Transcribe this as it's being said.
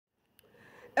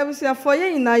Ebusia for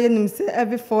ye na ye nim say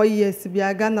every 4 years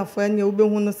bi Ghana for any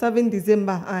obehu no 7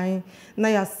 December ai na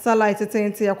ya satellite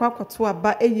tente ya kwakoto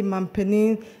aba eyi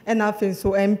mampanin e na afen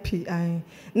so MP ai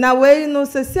na we no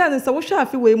se sia ne se wo hwa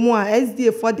afi we mu a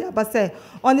SDA for the aba say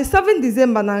on the 7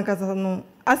 December na nkasa no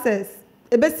access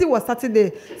ebesi was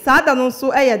Saturday saada no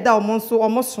so eye da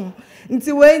omosom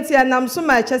nti we nti anam so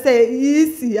ma che say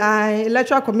EC ai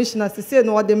electoral commissioner se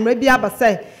no the mra bi aba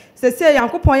say say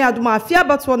Yankopon ya aduma afia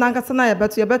beto na nkasa na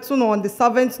yebeto no on the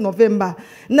 7th November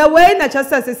na we na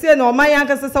chasa say no man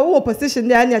yankasa say wo opposition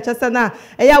dey na chasa na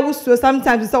eya wusuo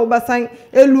sometimes say obasan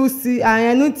elusi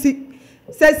anu ti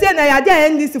say na ya dey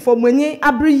NDC for money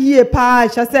abri year pa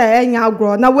chasa enya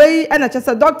agro na we na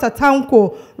chasa Dr.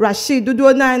 Tanko Rashid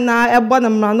na ebo na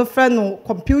mra no friend no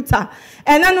computer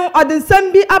ena no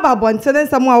odensam bi ababonten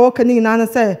nsam a wo kani na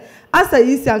say asa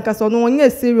yisi ankaso no onye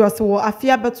serious wo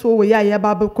afia beto wo ya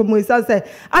baba komo isa say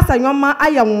asa nyoma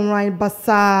aya wonran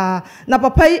basa na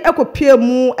papa yi ekopie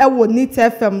mu ewo Nit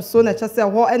FM so na chese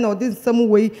ho e na odinsam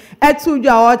wo yi etu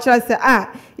dwa o kire say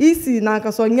isi na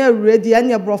ankaso onye ready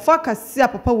anya brofa kase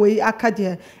papa wo yi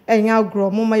akade enya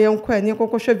agro mo ma yenko ani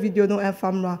kokosho video no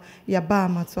enfamra ya ba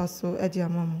amato so e di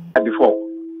amamu before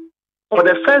for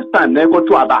the first time they go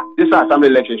to Aba this assembly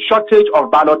election shortage of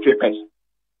ballot papers.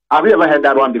 Have you ever heard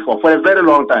that one before? For a very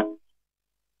long time.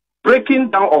 Breaking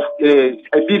down of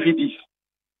BVDs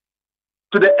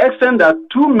to the extent that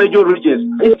two major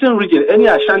regions, Eastern region, any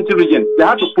Ashanti region, they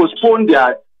had to postpone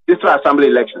their district assembly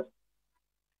elections.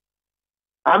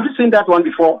 Have you seen that one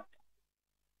before?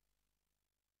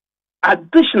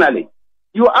 Additionally,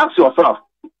 you ask yourself,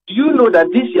 do you know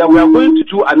that this year we are going to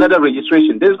do another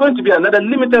registration? There's going to be another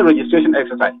limited registration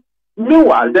exercise.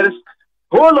 Meanwhile, there is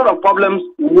a whole lot of problems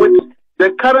with the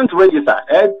current register,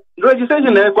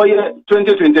 registration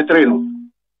 2023,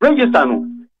 register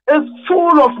is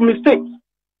full of mistakes.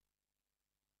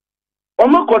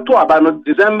 About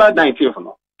December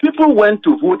 19th, people went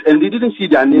to vote and they didn't see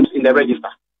their names in the register.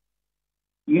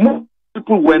 Most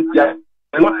people went there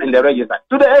and not in the register.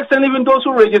 To the extent even those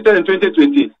who registered in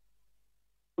 2020,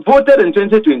 voted in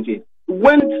 2020,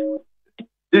 went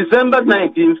December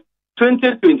 19th,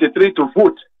 2023 to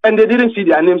vote, and they didn't see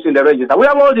their names in the register. We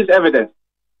have all this evidence.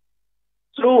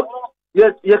 So,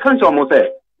 yes, you can't almost say,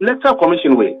 electoral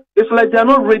commission way. It's like they are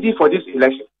not ready for this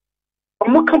election.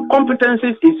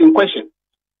 Competencies is in question.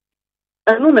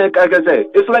 And like I can say,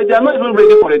 it's like they are not even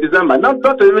ready for the December, not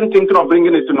even thinking of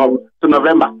bringing it to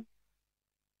November.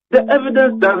 The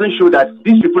evidence doesn't show that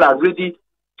these people are ready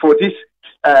for this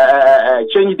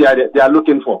change they are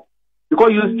looking for.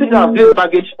 Because you still have this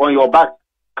baggage on your back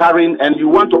carrying, and you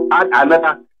want to add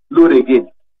another load again.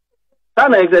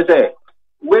 Then I say,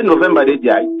 when November they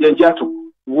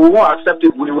we won't accept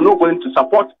it. We are not going to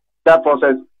support that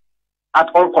process at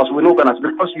all costs. We're not going to,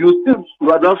 because you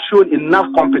have not shown enough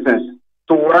competence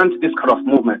to warrant this kind of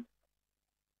movement.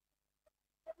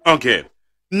 Okay.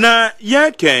 Now,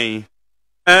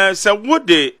 so what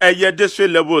the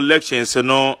district level elections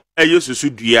no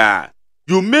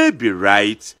you may be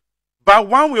right, but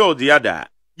one way or the other,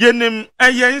 yenim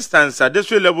instance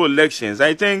district level elections,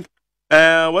 I think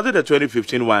was it the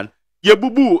 2015 one?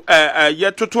 Yebubu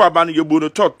toto aban yebu no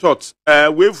tot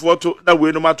we photo that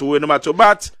we no matter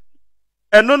but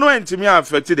no intimi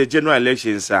affected the general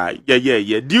elections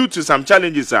due to some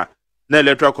challenges na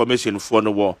electoral commission for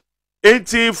no war.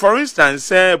 For instance,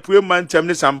 Pueman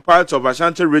Temni some parts of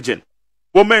Ashanti region,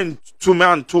 women to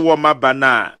man to woman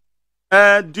bana.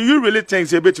 Do you really think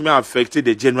it's a bit more affected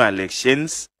the general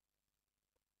elections?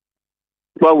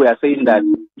 Well, we are saying that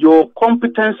your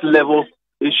competence level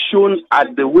is shown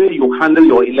at the way you handle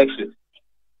your elections.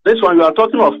 This one, you are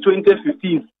talking of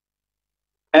 2015.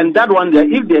 And that one, there,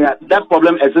 if that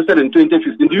problem existed in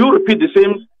 2015, do you repeat the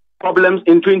same problems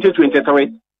in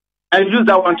 2023 and use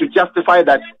that one to justify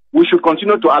that we should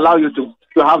continue to allow you to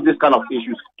have this kind of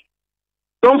issues?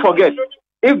 Don't forget,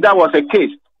 if that was a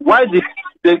case, why did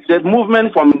the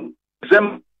movement from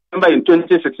December in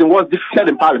 2016 was defeated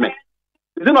in Parliament?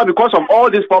 Is it not because of all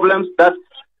these problems that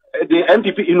the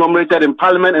NPP enumerated in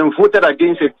Parliament and voted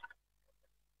against it?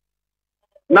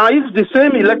 Now, if the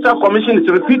same electoral commission is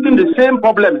repeating the same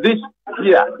problem this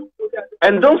year,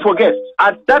 and don't forget,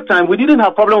 at that time we didn't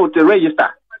have problem with the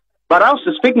register, but as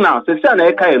to speak now,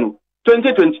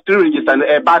 2023 register and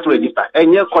a bad register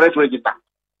and your correct register.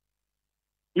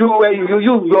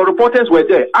 Your reporters were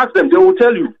there. Ask them; they will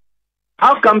tell you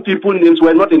how come people's names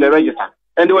were not in the register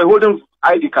and they were holding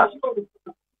ID cards.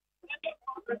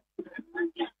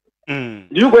 Do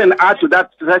you go and add to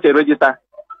that such a register?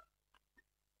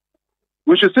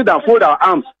 We should sit down, fold our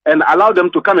arms, and allow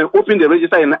them to come and open the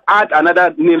register and add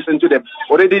another names into the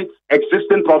already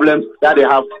existing problems that they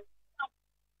have.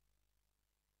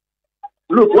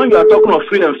 Look, when you are talking of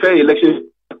free and fair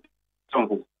elections,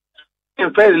 free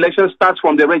and fair election starts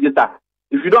from the register.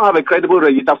 If you don't have a credible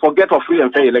register, forget of free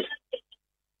and fair election.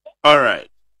 All right.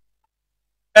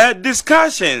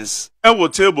 Discussions at the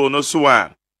table no so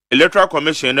Electoral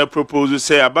Commission proposal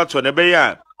say about when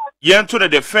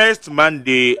the first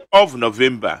Monday of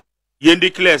November, yen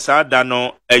declare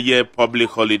dano a year public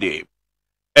holiday.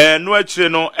 No actually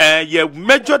no a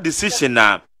major decision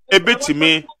now. A bit to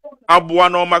me,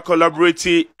 abuanoma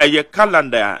collaborate a year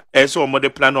calendar as or more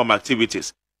plan of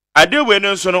activities. I do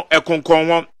when so no a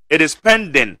concon it is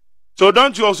pending. So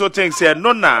don't you also think say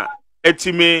no na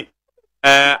etime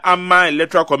my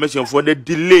Electoral Commission for the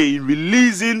delay in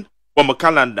releasing from a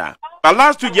calendar. But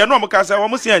last week, you know,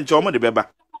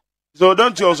 so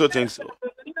don't you also think so?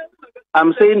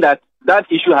 I'm saying that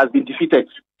issue has been defeated.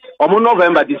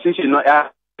 November decision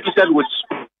defeated with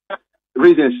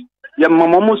reasons. Yeah,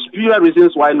 almost fewer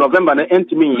reasons why November na end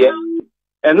me here.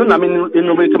 And no, I mean,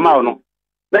 innovate no.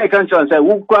 Then I can say,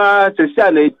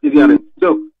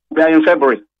 so we are in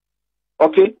February.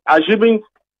 Okay, assuming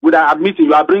without admitting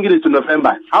you are bringing it to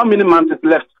November, how many months is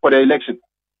left for the election?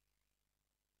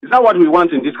 Is that what we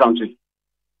want in this country?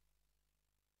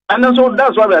 And so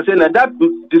that's why we are saying that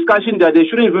discussion that they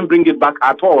shouldn't even bring it back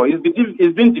at all.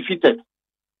 It's been defeated.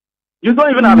 You don't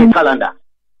even have a calendar.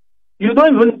 You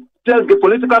don't even tell the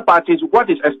political parties what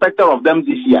is expected of them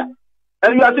this year.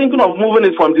 And you are thinking of moving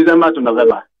it from December to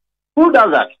November. Who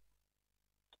does that?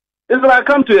 It's like I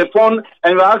come to a pond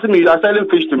and you're asking me, you are selling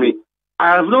fish to me.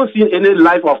 I have not seen any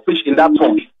life of fish in that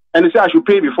pond. And you say I should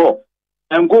pay before.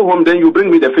 And go home, then you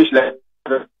bring me the fish later.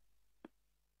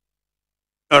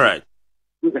 All right.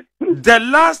 The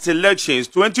last elections,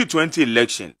 2020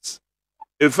 elections,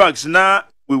 in fact, now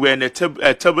we were in a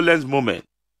turbulence moment.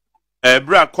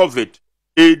 Bra COVID,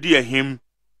 AD him,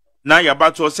 now you're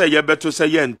about to say, you're better say,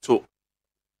 yento.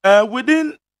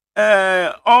 Within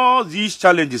all these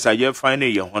challenges are you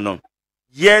finding your honor,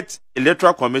 yet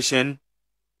Electoral Commission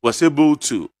was able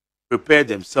to prepare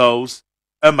themselves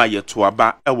to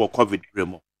aba COVID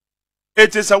remo.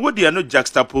 It is a would they are not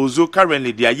juxtapose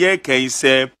currently the year can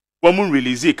say woman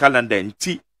release a calendar and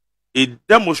it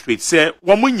demonstrates say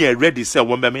woman ye ready say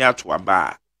woman me to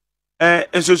aba.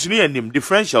 And so and him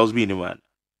differentials being one.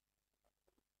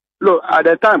 Look, at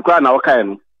the time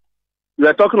you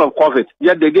are talking of COVID,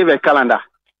 yet they gave a calendar.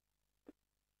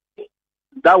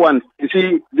 That one, you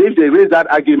see, if they raise that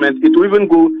argument, it will even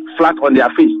go flat on their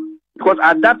face. Because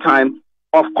at that time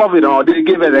of COVID, they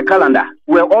gave us a calendar.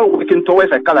 We're all working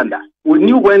towards a calendar. We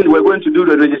knew when we were going to do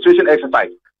the registration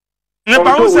exercise.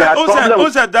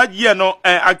 Also, that year, no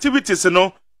activities,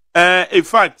 no. In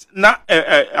fact, na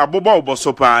aboba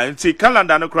obosopa. Nti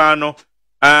calendar no krano.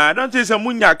 I don't think some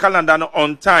munya calendar no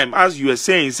on time, as you were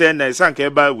saying, saying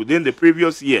within the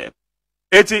previous year.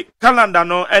 Eti calendar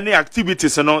no any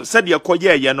activities no said ye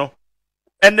koye ye no.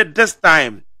 And this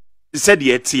time, said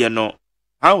ye tie no.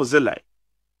 How was it like?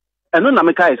 And no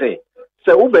nameka say,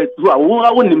 so ube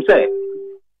who say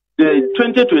the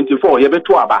 2024 ye be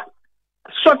to aba.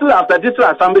 Shortly after this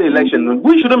assembly election,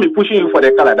 we shouldn't be pushing you for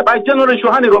the calendar. By January, you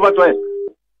should hand it over to us.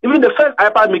 Even the first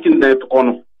iPad making the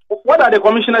on. What are the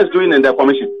commissioners doing in their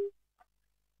commission?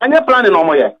 And they're planning on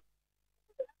more yet.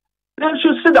 They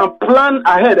should sit and plan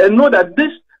ahead and know that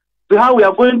this is how we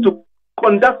are going to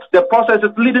conduct the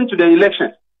processes leading to the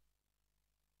election.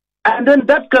 And then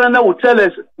that calendar will tell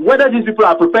us whether these people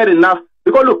are prepared enough.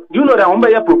 Because look, you know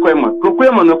that procurement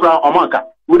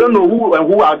we don't know who and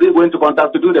who are they going to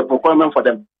contact to do the procurement for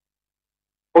them.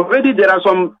 Already there are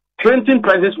some printing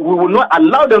presses. We will not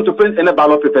allow them to print any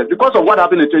ballot papers because of what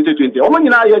happened in 2020.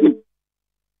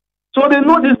 So they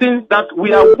know these things that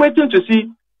we are waiting to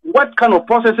see what kind of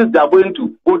processes they are going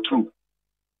to go through.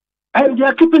 And they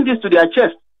are keeping this to their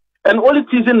chest and only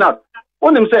teasing out.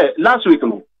 One of them said last week,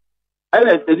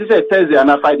 they said Thursday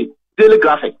and Friday, Daily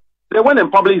Graphic. They went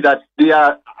and published that they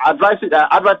are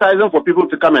advertising for people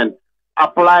to come and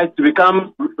apply to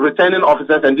become returning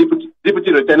officers and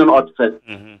deputy returning officers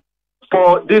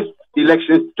for this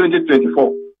election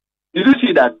 2024. Did you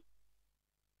see that?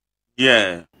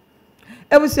 Yeah.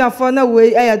 Ebusiafo na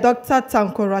we Dr.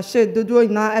 Tanko Rashid dodo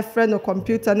na a friend of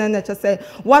computer na na say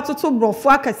what to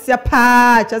brofo akase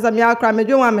pa chaza me akra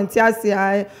medwe wa menti ase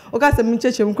ai o ka se mi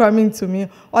chechem kra me to me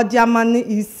o di amane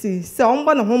isi se on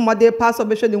gbo na ho mode pass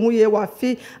obehwe de hu ye wa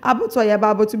fi aboto ye ba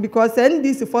aboto because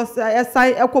NDC for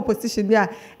assign equal position bia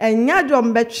enya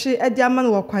dwom betwe e di amane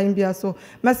wo kwan bia so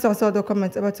message so the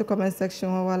comment about the comment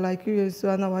section wa like you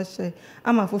so na wa share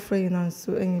ama for free na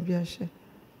so enyi bia share.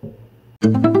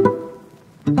 you.